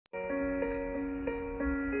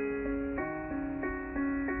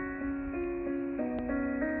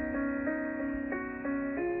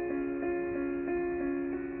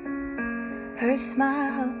Her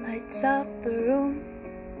smile lights up the room.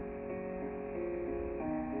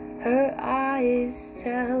 Her eyes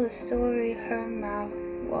tell a story her mouth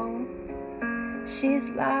won't. She's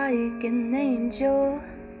like an angel,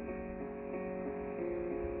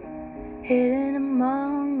 hidden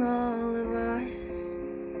among all of us.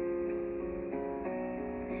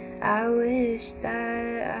 I wish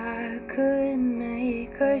that I could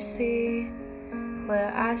make her see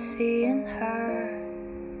what I see in her.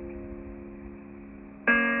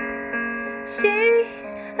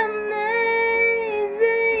 She's amazing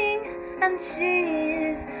and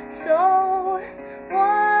she's so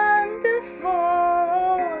wonderful,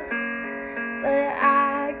 but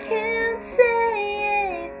I can't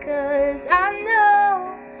say it 'cause I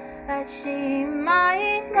know that she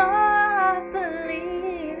might not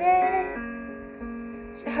believe it.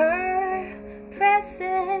 Her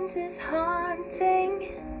presence is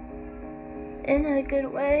haunting, in a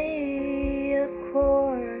good way, of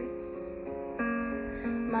course.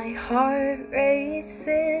 My heart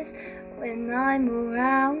races when I'm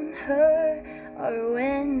around her, or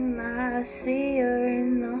when I see her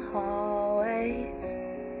in the hallways.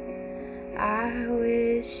 I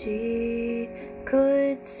wish she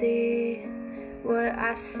could see what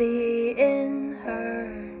I see in her.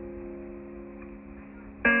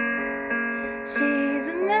 She's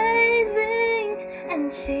amazing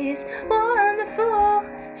and she's wonderful.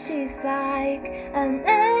 She's like an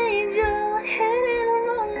angel hidden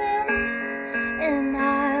among us, and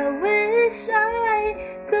I wish I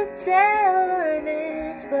could tell her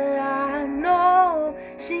this, but I know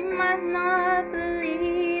she might not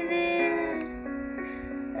believe it.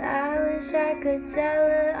 I wish I could tell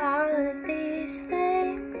her all of these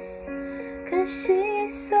things, 'cause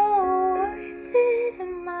she's so worth it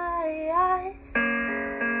in my eyes.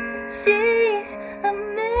 She's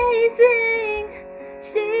amazing,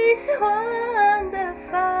 she's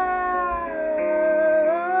wonderful.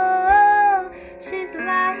 She's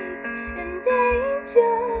like an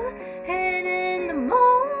angel hidden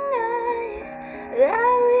among us.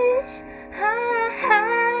 I wish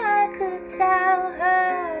I could tell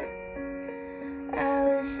her. I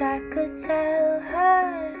wish I could tell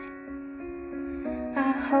her.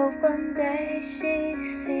 I hope one day she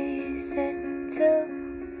sees it too.